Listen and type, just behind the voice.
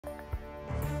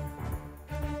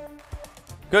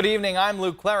Good evening, I'm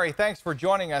Luke Clary. Thanks for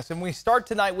joining us. And we start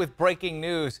tonight with breaking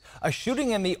news. A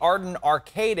shooting in the Arden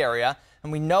Arcade area.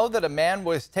 And we know that a man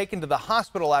was taken to the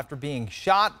hospital after being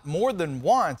shot more than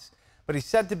once, but he's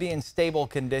said to be in stable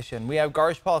condition. We have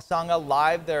Garshpal Sangha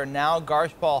live there now.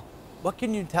 Garshpal, what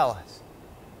can you tell us?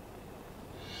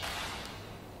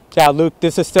 Yeah, Luke,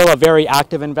 this is still a very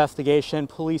active investigation.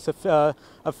 Police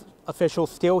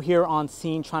officials still here on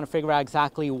scene trying to figure out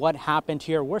exactly what happened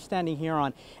here. We're standing here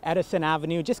on Edison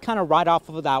Avenue, just kind of right off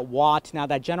of that Watt. Now,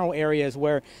 that general area is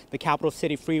where the Capital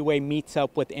City Freeway meets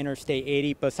up with Interstate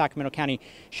 80, but Sacramento County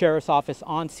Sheriff's Office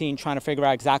on scene trying to figure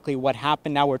out exactly what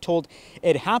happened. Now, we're told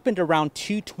it happened around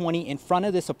 2:20 in front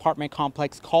of this apartment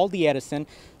complex called the Edison.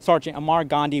 Sergeant Amar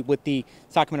Gandhi with the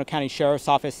Sacramento County Sheriff's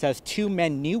Office says two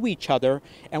men knew each other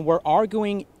and were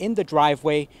arguing in the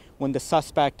driveway when the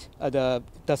suspect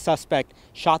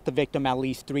shot the victim at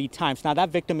least 3 times. Now, that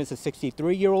victim is a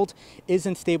 63-year-old, is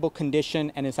in stable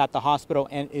condition, and is at the hospital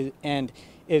and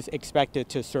is expected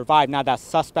to survive. Now, that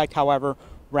suspect, however,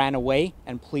 ran away,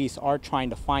 and police are trying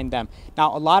to find them.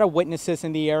 Now, a lot of witnesses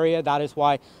in the area. That is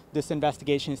why this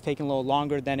investigation is taking a little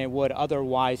longer than it would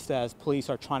otherwise, as police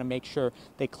are trying to make sure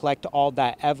they collect all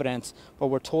that evidence. But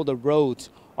we're told the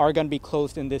roads are going to be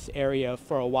closed in this area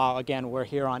for a while. Again, we're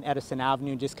here on Edison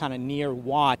Avenue, just kind of near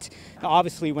Watt. Now,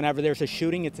 obviously, whenever there's a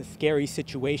shooting, it's a scary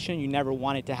situation. You never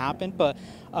want it to happen, but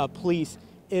police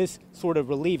is sort of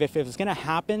relieved if it was going to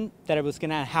happen, that it was going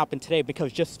to happen today,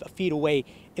 because just feet away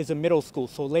is a middle school.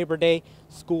 So Labor Day,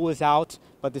 school is out,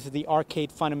 but this is the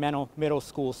Arcade Fundamental Middle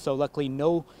School. So luckily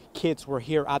no kids were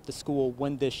here at the school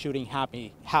when this shooting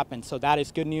happened. So that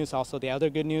is good news. Also, the other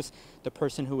good news, the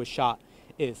person who was shot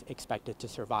is expected to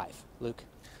survive. Luke?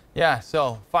 Yeah,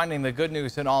 so finding the good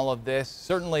news in all of this.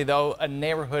 Certainly, though, a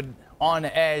neighborhood on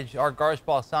edge. Our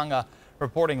Garshpal Sangha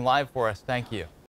reporting live for us. Thank you.